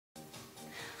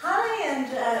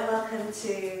welcome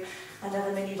to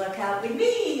another mini workout with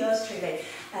me, yours truly.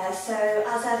 So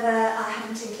as ever, I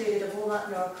haven't included a warm-up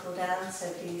nor a cool-down, so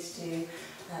please do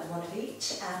one of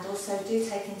each, and also do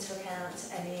take into account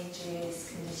any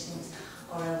injuries, conditions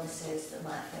or illnesses that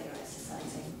might affect your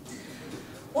exercising.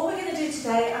 What we're going to do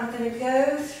today, I'm going to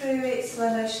go through it slow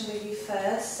motion with you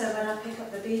first, so when I pick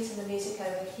up the beat and the music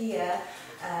over here,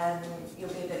 you'll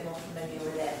be a bit more familiar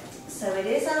with it. So it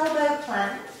is elbow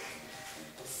plank.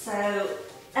 So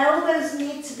elbows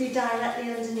need to be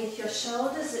directly underneath your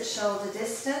shoulders at shoulder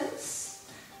distance.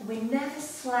 We never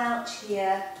slouch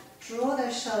here. Draw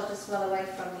those shoulders well away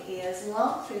from the ears,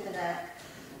 long through the neck,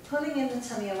 pulling in the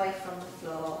tummy away from the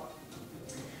floor.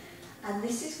 And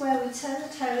this is where we turn the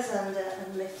toes under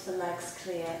and lift the legs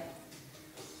clear.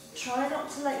 Try not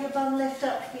to let your bum lift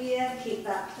up here, keep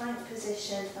that plank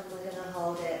position, and we're going to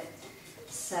hold it.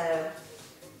 So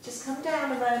just come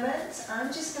down a moment. I'm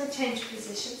just going to change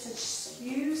position, so just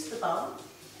use the bum.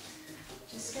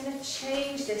 Just going to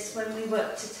change this when we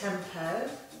work to tempo.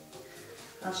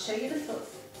 I'll show you the foot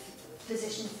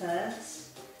position first.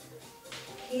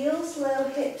 Heels low,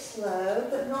 hips low,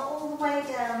 but not all the way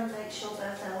down, and make sure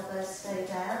both elbows stay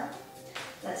down.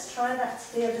 Let's try that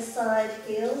to the other side.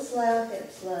 Heels low,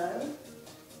 hips low.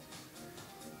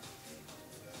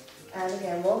 And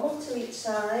again, one more to each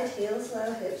side. Heels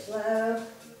low, hips low.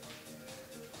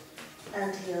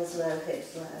 And heels low,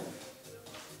 hips low.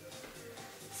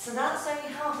 So that's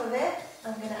only half of it.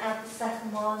 I'm going to add the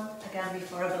second one again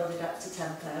before I build it up to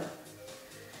tempo.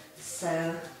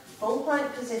 So full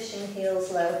plank position,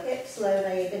 heels low, hips low.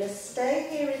 Now you're going to stay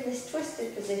here in this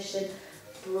twisted position.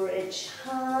 Bridge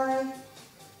high,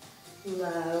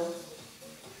 low,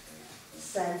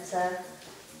 centre,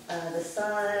 other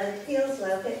side, heels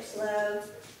low, hips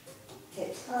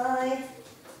high,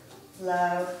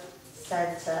 low,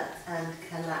 centre, and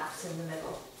collapse in the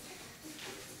middle.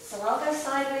 So I'll go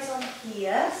sideways on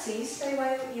here, so you stay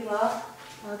where you are.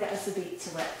 I'll get us a beat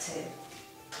to work to.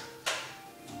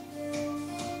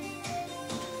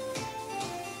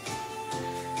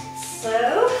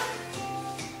 So,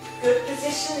 good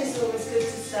position is always good to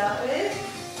start with.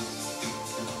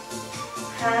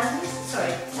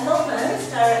 Elbows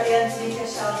directly underneath your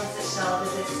shoulders at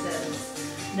shoulder distance.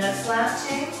 No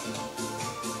slouching.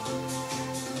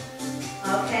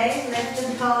 Okay, lift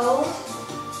and hold.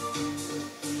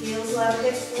 Heels low,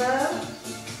 hips low.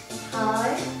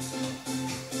 High,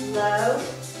 low,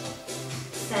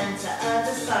 centre.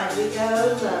 Other side, we go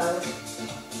low.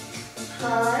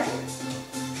 High,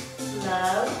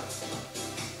 low,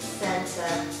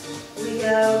 centre. We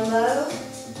go low,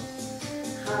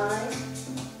 high,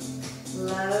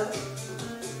 low,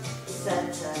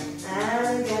 centre.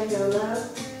 And again go low,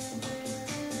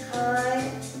 high,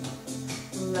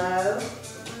 low,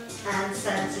 and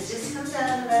centre. Just come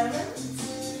down a moment.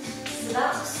 So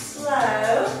that was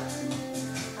slow.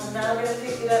 I'm now going to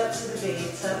pick it up to the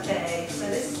beat. Okay, so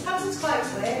this happens quite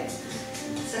quick.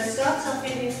 So start off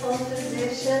in your full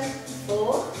position.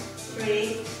 4,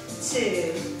 3,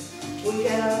 2. We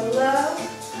go low,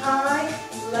 high,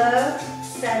 low,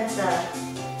 centre.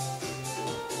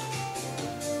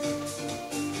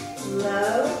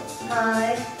 Low,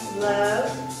 high, low,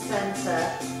 centre.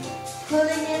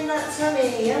 Pulling in that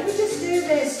tummy. And we just do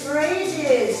this for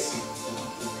ages.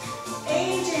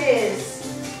 Ages.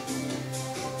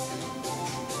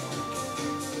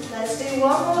 Let's do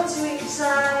one more to each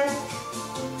side.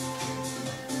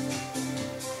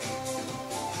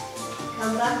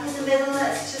 Come back in the middle,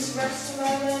 let's just rest a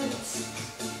moment.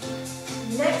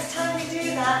 Next time you do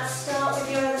that, start with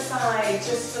your other side,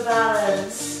 just for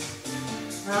balance.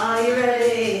 Are you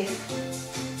ready?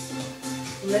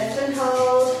 Lift and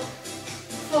hold.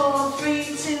 4, 3,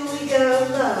 2, we go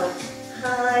low,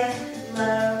 high,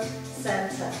 low,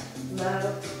 centre.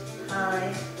 Low,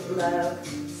 high, low,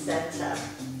 centre.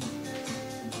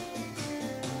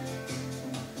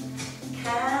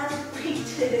 Can we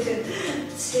do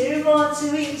 2 more to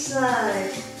each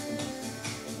side?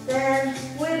 Then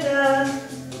we're done.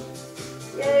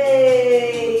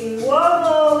 Yay! 1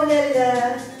 more, we're nearly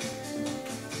there.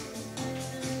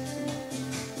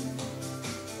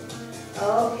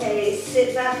 Okay,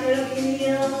 sit back over your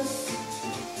heels.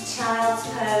 Child's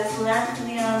pose, lengthen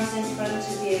the arms in front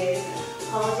of you.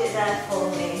 Hold it there for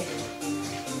me.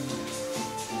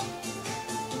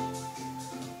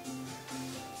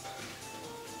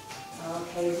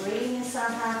 Okay, bring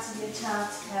yourself out of your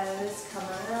child's pose, come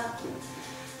on up.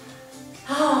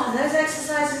 Oh, those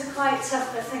exercises are quite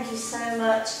tough, but thank you so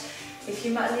much. If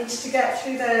you manage to get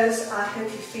through those, I hope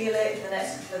you feel it in the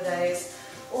next couple of days,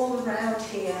 all around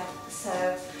here.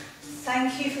 So,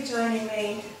 thank you for joining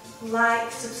me.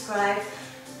 Like, subscribe,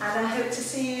 and I hope to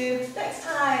see you next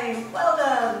time. Well done.